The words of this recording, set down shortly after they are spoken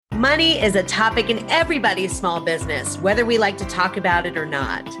Money is a topic in everybody's small business, whether we like to talk about it or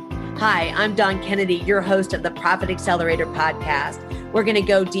not. Hi, I'm Dawn Kennedy, your host of the Profit Accelerator podcast. We're going to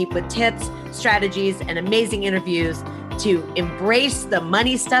go deep with tips, strategies, and amazing interviews to embrace the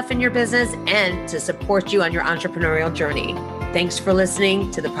money stuff in your business and to support you on your entrepreneurial journey. Thanks for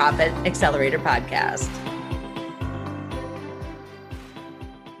listening to the Profit Accelerator podcast.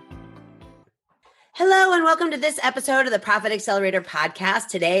 Hello, and welcome to this episode of the Profit Accelerator podcast.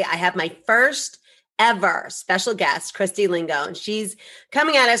 Today, I have my first ever special guest, Christy Lingo, and she's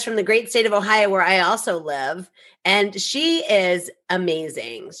coming at us from the great state of Ohio, where I also live, and she is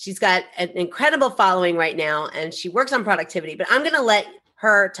amazing. She's got an incredible following right now, and she works on productivity, but I'm going to let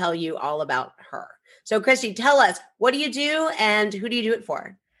her tell you all about her. So, Christy, tell us, what do you do, and who do you do it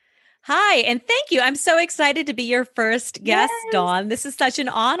for? Hi, and thank you. I'm so excited to be your first guest, yes. Dawn. This is such an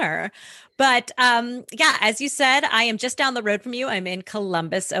honor. But as you said, I am just down the road from you. I'm in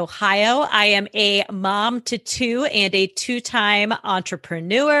Columbus, Ohio. I am a mom to two and a two-time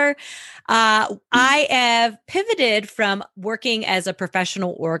entrepreneur. I have pivoted from working as a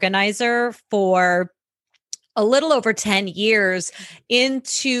professional organizer for a little over 10 years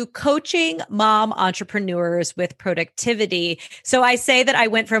into coaching mom entrepreneurs with productivity. So I say that I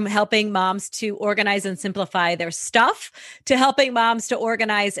went from helping moms to organize and simplify their stuff to helping moms to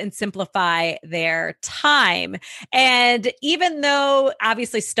organize and simplify their time. And even though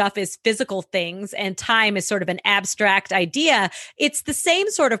obviously stuff is physical things and time is sort of an abstract idea, it's the same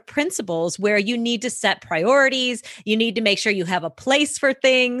sort of principles where you need to set priorities. You need to make sure you have a place for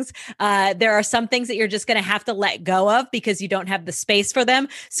things. There are some things that you're just going to have to let go of because you don't have the space for them.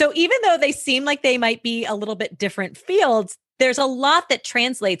 So even though they seem like they might be a little bit different fields, there's a lot that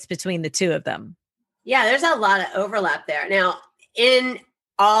translates between the two of them. Yeah, there's a lot of overlap there. Now, in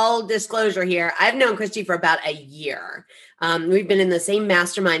all disclosure here, I've known Christy for about a year. We've been in the same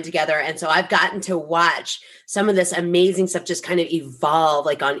mastermind together. And so I've gotten to watch some of this amazing stuff just kind of evolve,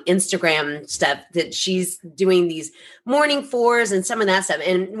 like on Instagram stuff that she's doing these morning fours and some of that stuff.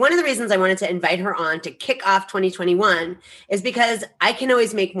 And one of the reasons I wanted to invite her on to kick off 2021 is because I can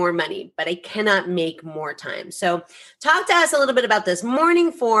always make more money, but I cannot make more time. So talk to us a little bit about this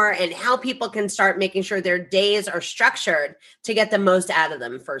morning four and how people can start making sure their days are structured to get the most out of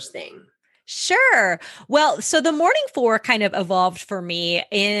them first thing. Sure. Well, so the morning four kind of evolved for me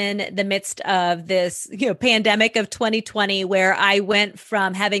in the midst of this, pandemic of 2020, where I went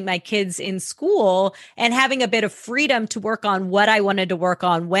from having my kids in school and having a bit of freedom to work on what I wanted to work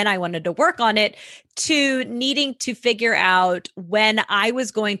on, when I wanted to work on it, to needing to figure out when I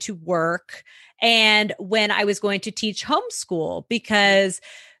was going to work and when I was going to teach homeschool, because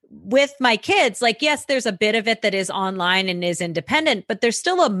with my kids, yes, there's a bit of it that is online and is independent, but there's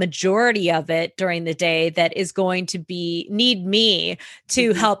still a majority of it during the day that is going to need me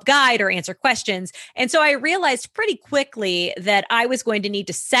to help guide or answer questions. And so I realized pretty quickly that I was going to need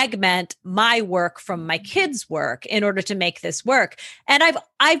to segment my work from my kids' work in order to make this work. And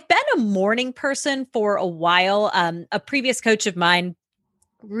I've been a morning person for a while. A previous coach of mine,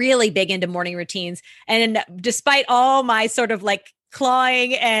 really big into morning routines. And despite all my sort of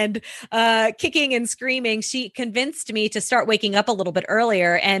clawing and kicking and screaming, she convinced me to start waking up a little bit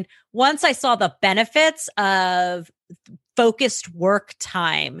earlier. And once I saw the benefits of focused work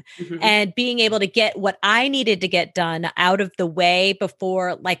time and being able to get what I needed to get done out of the way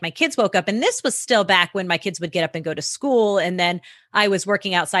before my kids woke up. And this was still back when my kids would get up and go to school. And then I was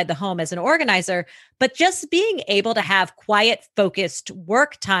working outside the home as an organizer, but just being able to have quiet, focused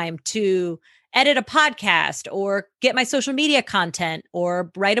work time to edit a podcast or get my social media content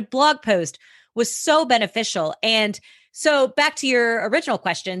or write a blog post was so beneficial. And so back to your original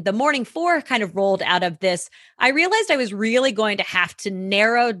question, the morning four kind of rolled out of this. I realized I was really going to have to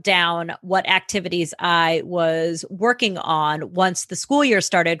narrow down what activities I was working on once the school year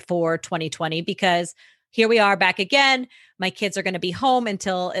started for 2020, because here we are back again. My kids are going to be home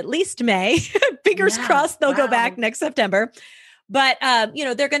until at least May. Fingers crossed they'll go back next September. But,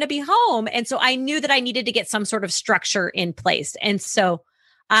 they're going to be home. And so I knew that I needed to get some sort of structure in place. And so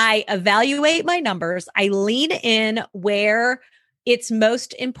I evaluate my numbers. I lean in where it's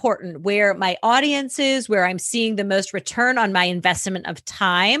most important, where my audience is, where I'm seeing the most return on my investment of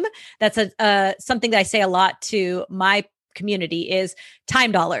time. That's something that I say a lot to my community is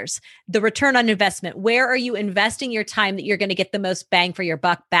time dollars, the return on investment. Where are you investing your time that you're going to get the most bang for your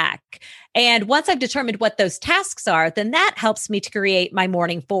buck back? And once I've determined what those tasks are, then that helps me to create my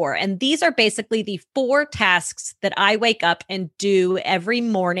morning four. And these are basically the 4 tasks that I wake up and do every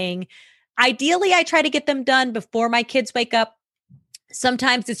morning. Ideally, I try to get them done before my kids wake up.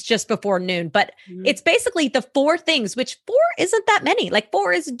 Sometimes it's just before noon, but Mhm. it's basically the four things, which four isn't that many. Like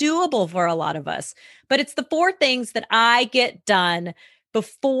four is doable for a lot of us, but it's the four things that I get done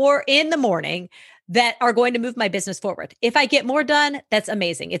before in the morning that are going to move my business forward. If I get more done, that's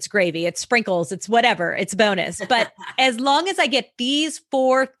amazing. It's gravy, it's sprinkles, it's whatever, it's bonus. But as long as I get these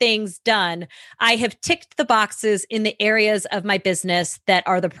four things done, I have ticked the boxes in the areas of my business that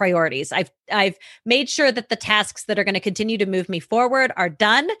are the priorities. I've made sure that the tasks that are going to continue to move me forward are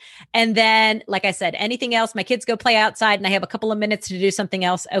done. And then, like I said, anything else, my kids go play outside and I have a couple of minutes to do something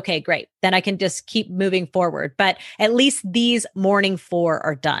else. Okay, great. Then I can just keep moving forward. But at least these morning four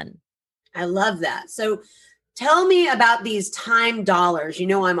are done. I love that. So tell me about these time dollars. You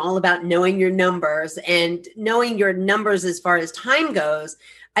know, I'm all about knowing your numbers and knowing your numbers as far as time goes.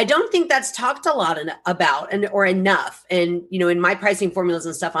 I don't think that's talked a lot about or enough. And, you know, in my pricing formulas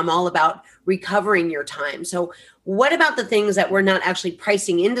and stuff, I'm all about recovering your time. So what about the things that we're not actually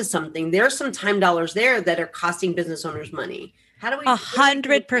pricing into something? There's some time dollars there that are costing business owners money. How do we?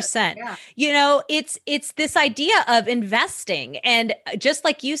 100%. Yeah. You know, it's this idea of investing. And just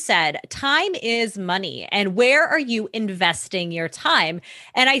like you said, time is money. And where are you investing your time?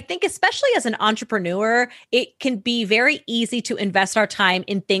 And I think especially as an entrepreneur, it can be very easy to invest our time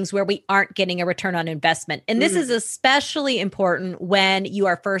in things where we aren't getting a return on investment. And this is especially important when you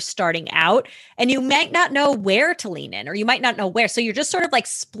are first starting out and you might not know where to lean in, or you might not know where. So you're just sort of like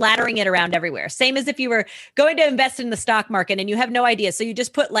splattering it around everywhere. Same as if you were going to invest in the stock market and you have no idea. So you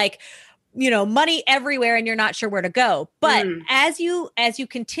just put like, you know, money everywhere and you're not sure where to go. But as you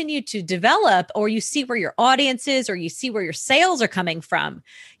continue to develop, or you see where your audience is, or you see where your sales are coming from,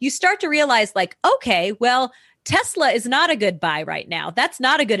 you start to realize like, okay, well, Tesla is not a good buy right now. That's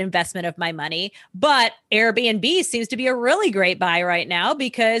not a good investment of my money, but Airbnb seems to be a really great buy right now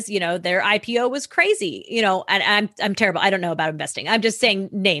because, you know, their IPO was crazy, you know, and I'm terrible. I don't know about investing. I'm just saying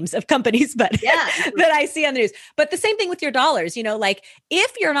names of companies, but that I see on the news. But the same thing with your dollars, you know, like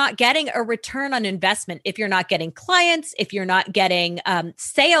if you're not getting a return on investment, if you're not getting clients, if you're not getting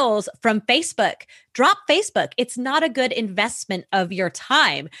sales from Facebook, drop Facebook. It's not a good investment of your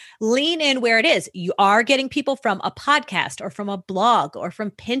time. Lean in where it is. You are getting people from a podcast or from a blog or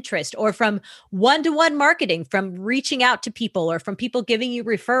from Pinterest or from one-to-one marketing, from reaching out to people or from people giving you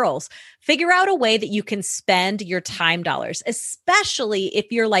referrals. Figure out a way that you can spend your time dollars, especially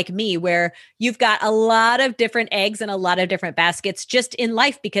if you're like me, where you've got a lot of different eggs in a lot of different baskets just in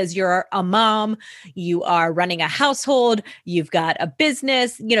life because you're a mom, you are running a household, you've got a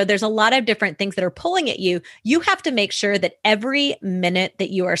business, you know, there's a lot of different things that are pulling at you. You have to make sure that every minute that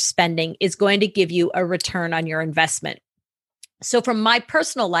you are spending is going to give you a return on your investment. So from my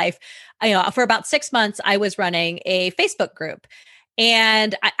personal life, for about 6 months, I was running a Facebook group.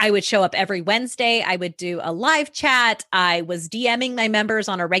 And I would show up every Wednesday. I would do a live chat. I was DMing my members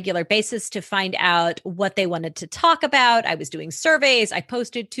on a regular basis to find out what they wanted to talk about. I was doing surveys. I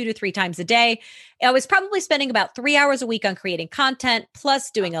posted 2 to 3 times a day. I was probably spending about 3 hours a week on creating content,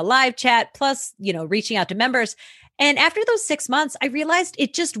 plus doing a live chat, plus, you know, reaching out to members. And after those 6 months, I realized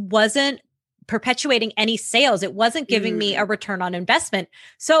it just wasn't perpetuating any sales. It wasn't giving me a return on investment.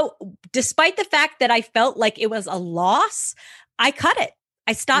 So despite the fact that I felt like it was a loss, I cut it.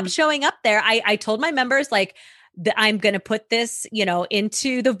 I stopped showing up there. I told my members like I'm going to put this, you know,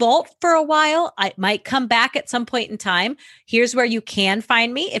 into the vault for a while. I might come back at some point in time. Here's where you can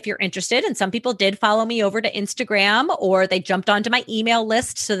find me if you're interested. And some people did follow me over to Instagram, or they jumped onto my email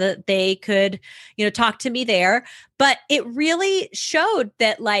list so that they could, you know, talk to me there. But it really showed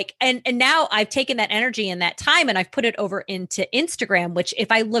that like, and now I've taken that energy and that time and I've put it over into Instagram, which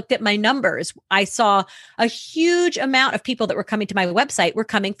if I looked at my numbers, I saw a huge amount of people that were coming to my website were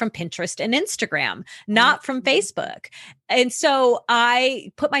coming from Pinterest and Instagram, not from Facebook. And so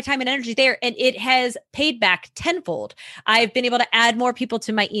I put my time and energy there and it has paid back tenfold. I've been able to add more people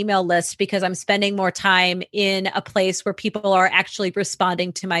to my email list because I'm spending more time in a place where people are actually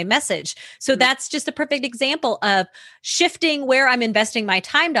responding to my message. So that's just a perfect example of shifting where I'm investing my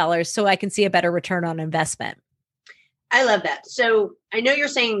time dollars so I can see a better return on investment. I love that. So I know you're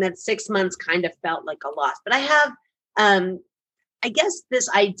saying that 6 months kind of felt like a loss, but I have, I guess, this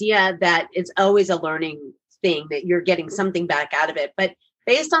idea that it's always a learning thing, that you're getting something back out of it. But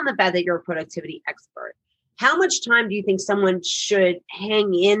based on the fact that you're a productivity expert, how much time do you think someone should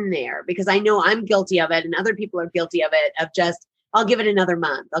hang in there? Because I know I'm guilty of it and other people are guilty of it, of just, I'll give it another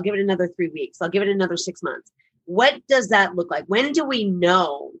month. I'll give it another 3 weeks. I'll give it another 6 months. What does that look like? When do we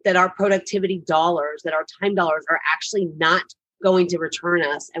know that our productivity dollars, that our time dollars are actually not going to return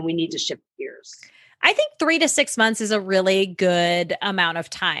us and we need to shift gears? I think 3 to 6 months is a really good amount of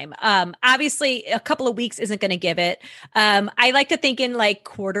time. Obviously, a couple of weeks isn't going to give it. I like to think in like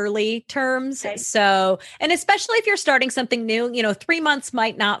quarterly terms. Okay. So, and especially if you're starting something new, 3 months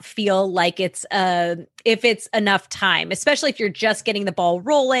might not feel like if it's enough time, especially if you're just getting the ball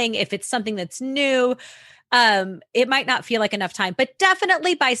rolling, if it's something that's new. It might not feel like enough time, but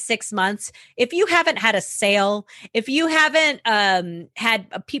definitely by 6 months, if you haven't had a sale, if you haven't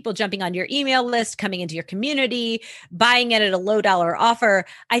had people jumping on your email list, coming into your community, buying it at a low dollar offer,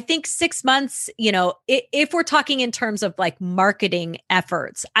 I think 6 months, if we're talking in terms of like marketing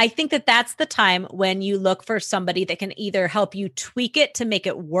efforts, I think that that's the time when you look for somebody that can either help you tweak it to make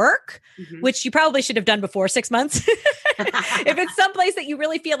it work, which you probably should have done before 6 months. If it's someplace that you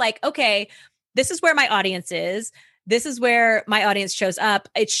really feel like, okay, this is where my audience is. This is where my audience shows up.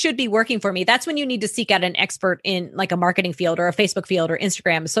 It should be working for me. That's when you need to seek out an expert in like a marketing field or a Facebook field or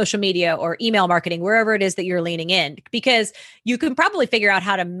Instagram, social media or email marketing, wherever it is that you're leaning in, because you can probably figure out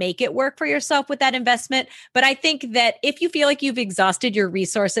how to make it work for yourself with that investment. But I think that if you feel like you've exhausted your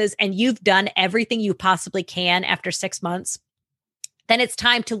resources and you've done everything you possibly can after 6 months, then it's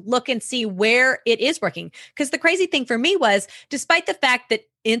time to look and see where it is working. Because the crazy thing for me was, despite the fact that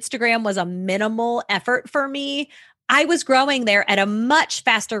Instagram was a minimal effort for me, I was growing there at a much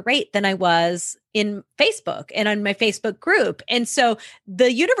faster rate than I was in Facebook and on my Facebook group. And so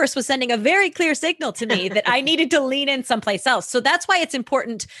the universe was sending a very clear signal to me that I needed to lean in someplace else. So that's why it's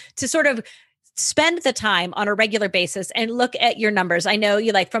important to sort of spend the time on a regular basis and look at your numbers. I know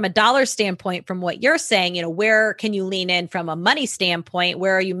you like from a dollar standpoint, from what you're saying, where can you lean in from a money standpoint?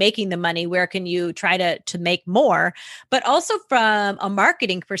 Where are you making the money? Where can you try to make more? But also from a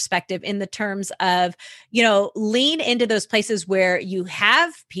marketing perspective in the terms of, lean into those places where you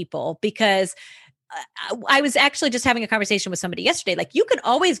have people, because I was actually just having a conversation with somebody yesterday. Like, you can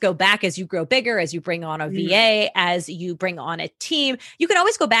always go back as you grow bigger, as you bring on a VA, as you bring on a team. You can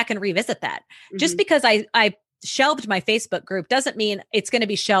always go back and revisit that. Just because I shelved my Facebook group doesn't mean it's going to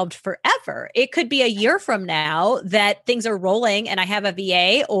be shelved forever. It could be a year from now that things are rolling and I have a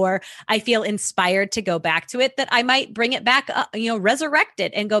VA, or I feel inspired to go back to it, that I might bring it back up, resurrect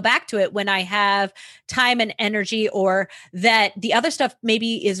it and go back to it when I have time and energy, or that the other stuff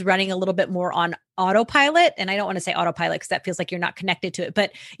maybe is running a little bit more on autopilot. And I don't want to say autopilot because that feels like you're not connected to it,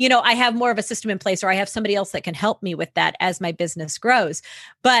 but I have more of a system in place, or I have somebody else that can help me with that as my business grows.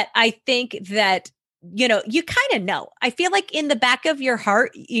 But I think that you kind of know. I feel like in the back of your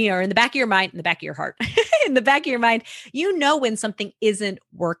heart, in the back of your mind, in the back of your heart, in the back of your mind, when something isn't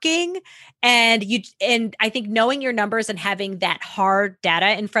working. And I think knowing your numbers and having that hard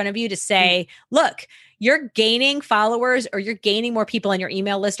data in front of you to say, look, you're gaining followers, or you're gaining more people on your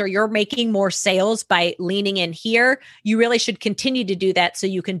email list, or you're making more sales by leaning in here. You really should continue to do that so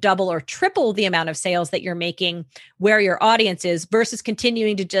you can double or triple the amount of sales that you're making where your audience is, versus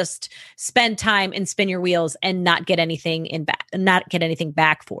continuing to just spend time and spin your wheels and not get anything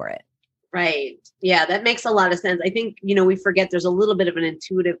back for it. Right. Yeah, that makes a lot of sense. I think, we forget there's a little bit of an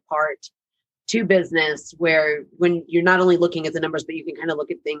intuitive part to business where when you're not only looking at the numbers, but you can kind of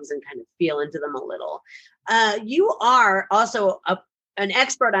look at things and kind of feel into them a little. You are also an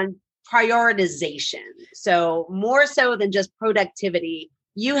expert on prioritization. So more so than just productivity,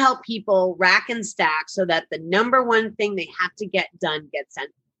 you help people rack and stack so that the number one thing they have to get done gets done.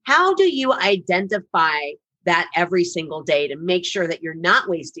 How do you identify that every single day to make sure that you're not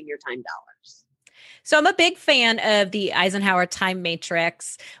wasting your time dollars? So I'm a big fan of the Eisenhower time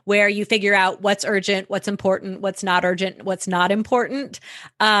matrix, where you figure out what's urgent, what's important, what's not urgent, what's not important.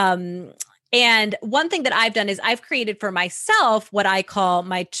 And one thing that I've done is I've created for myself what I call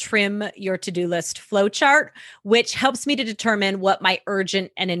my trim your to-do list flow chart, which helps me to determine what my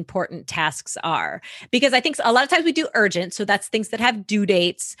urgent and important tasks are. Because I think a lot of times we do urgent. So that's things that have due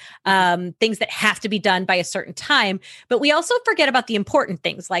dates, things that have to be done by a certain time. But we also forget about the important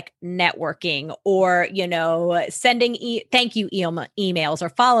things like networking, or, sending thank you emails or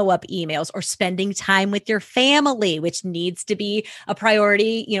follow-up emails, or spending time with your family, which needs to be a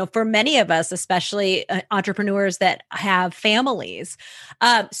priority, for many of us, especially entrepreneurs that have families.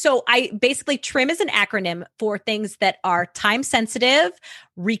 So I basically TRIM is an acronym for things that are time sensitive,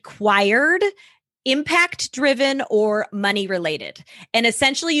 required, impact driven, or money related. And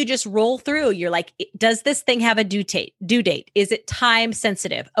essentially you just roll through. You're like, does this thing have a due date? Is it time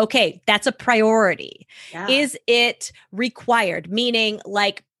sensitive? Okay, that's a priority. Yeah. Is it required? Meaning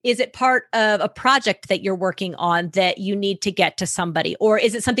like, Is it part of a project that you're working on that you need to get to somebody? Or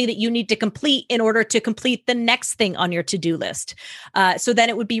is it something that you need to complete in order to complete the next thing on your to-do list? So then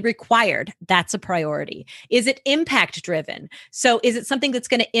it would be required. That's a priority. Is it impact driven? So is it something that's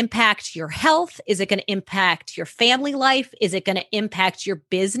going to impact your health? Is it going to impact your family life? Is it going to impact your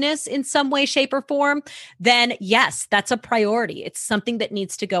business in some way, shape, or form? Then yes, that's a priority. It's something that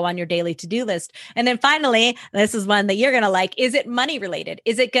needs to go on your daily to-do list. And then finally, this is one that you're going to like. Is it money related?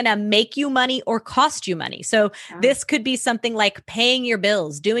 Is it going to make you money or cost you money? So this could be something like paying your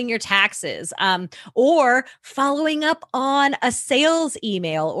bills, doing your taxes, or following up on a sales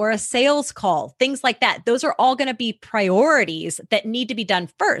email or a sales call, things like that. Those are all going to be priorities that need to be done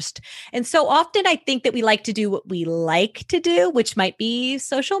first. And so often I think that we like to do what we like to do, which might be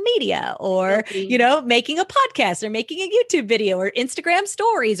social media or, making a podcast or making a YouTube video or Instagram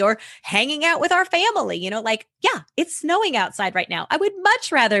stories or hanging out with our family, yeah, it's snowing outside right now. I would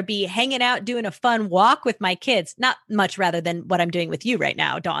much rather be hanging out doing a fun walk with my kids, not much rather than what I'm doing with you right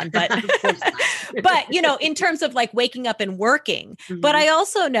now, Dawn, but in terms of like waking up and working. But I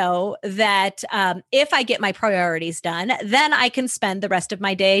also know that if I get my priorities done, then I can spend the rest of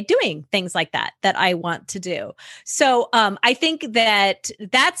my day doing things like that I want to do. So I think that's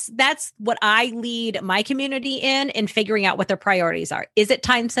what I lead my community in figuring out what their priorities are. Is it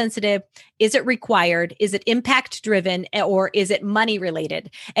time sensitive? Is it required? Is it impact driven? Or is it money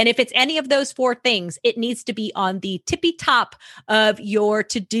related? And if it's any of those four things, it needs to be on the tippy top of your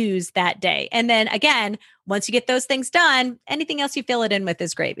to-dos that day. And then again, once you get those things done, anything else you fill it in with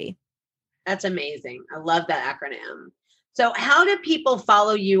is gravy. That's amazing. I love that acronym. So how do people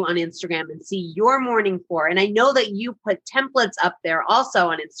follow you on Instagram and see your morning four? And I know that you put templates up there also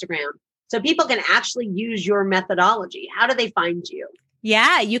on Instagram, so people can actually use your methodology. How do they find you?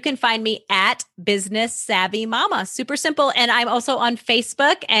 Yeah, you can find me at Business Savvy Mama. Super simple. And I'm also on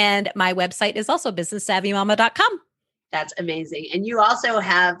Facebook, and my website is also businesssavvymama.com. That's amazing. And you also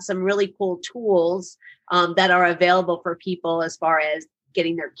have some really cool tools that are available for people as far as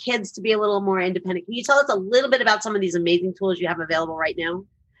getting their kids to be a little more independent. Can you tell us a little bit about some of these amazing tools you have available right now?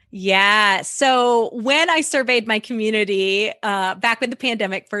 Yeah. So when I surveyed my community back when the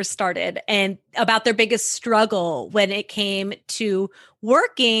pandemic first started and about their biggest struggle when it came to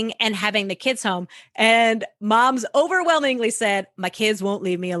working and having the kids home, and moms overwhelmingly said, my kids won't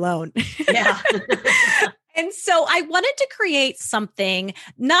leave me alone. Yeah. And so I wanted to create something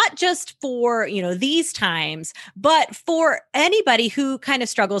not just for, these times, but for anybody who kind of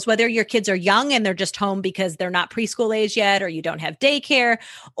struggles, whether your kids are young and they're just home because they're not preschool age yet, or you don't have daycare,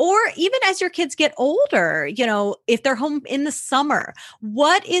 or even as your kids get older, if they're home in the summer,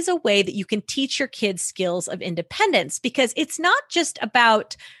 what is a way that you can teach your kids skills of independence? Because it's not just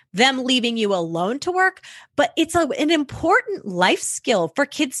about them leaving you alone to work, but it's an important life skill for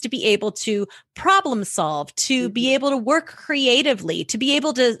kids to be able to problem solve, to be able to work creatively, to be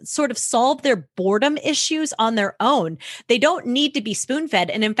able to sort of solve their boredom issues on their own. They don't need to be spoon-fed.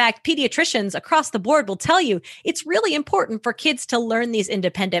 And in fact, pediatricians across the board will tell you it's really important for kids to learn these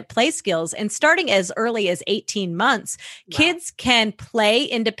independent play skills. And starting as early as 18 months, kids can play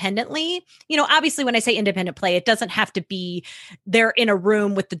independently. Obviously, when I say independent play, it doesn't have to be they're in a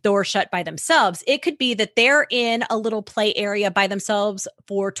room with the door shut by themselves. It could be that they're in a little play area by themselves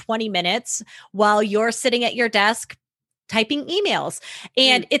for 20 minutes while you're sitting at your desk typing emails.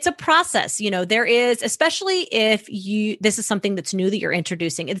 And it's a process. There is, especially if this is something that's new that you're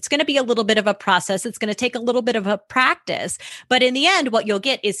introducing, it's going to be a little bit of a process. It's going to take a little bit of a practice. But in the end, what you'll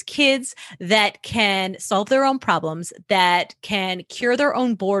get is kids that can solve their own problems, that can cure their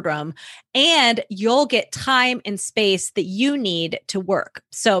own boredom, and you'll get time and space that you need to work.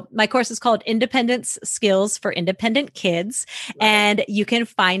 So my course is called Independence Skills for Independent Kids. Right. And you can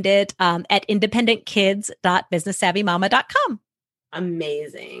find it at independentkids.businesssavvymama.com.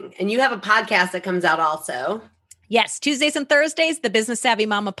 Amazing. And you have a podcast that comes out also. Yes, Tuesdays and Thursdays, the Business Savvy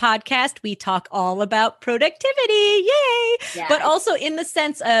Mama podcast. We talk all about productivity. Yay! Yes. But also in the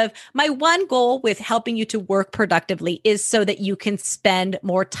sense of my one goal with helping you to work productively is so that you can spend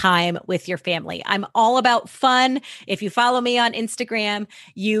more time with your family. I'm all about fun. If you follow me on Instagram,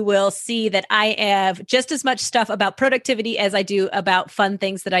 you will see that I have just as much stuff about productivity as I do about fun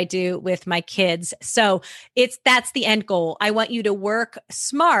things that I do with my kids. So that's the end goal. I want you to work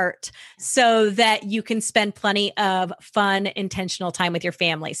smart so that you can spend plenty of fun, intentional time with your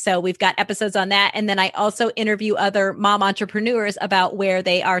family. So we've got episodes on that. And then I also interview other mom entrepreneurs about where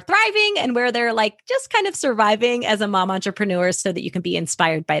they are thriving and where they're just kind of surviving as a mom entrepreneur so that you can be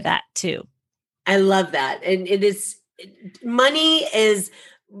inspired by that too. I love that. And money is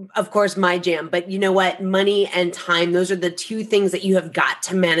of course, my jam. But you know what? Money and time, those are the two things that you have got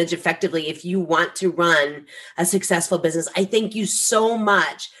to manage effectively if you want to run a successful business. I thank you so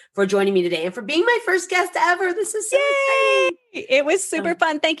much for joining me today and for being my first guest ever. This is so exciting. It was super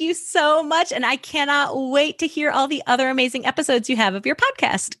fun. Thank you so much. And I cannot wait to hear all the other amazing episodes you have of your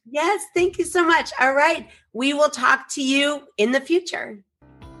podcast. Yes, thank you so much. All right. We will talk to you in the future.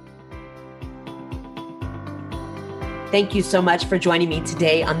 Thank you so much for joining me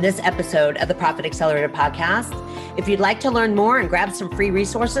today on this episode of the Profit Accelerator podcast. If you'd like to learn more and grab some free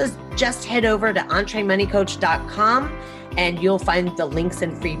resources, just head over to entremoneycoach.com and you'll find the links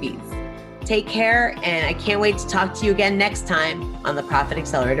and freebies. Take care, and I can't wait to talk to you again next time on the Profit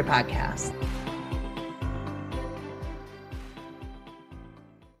Accelerator podcast.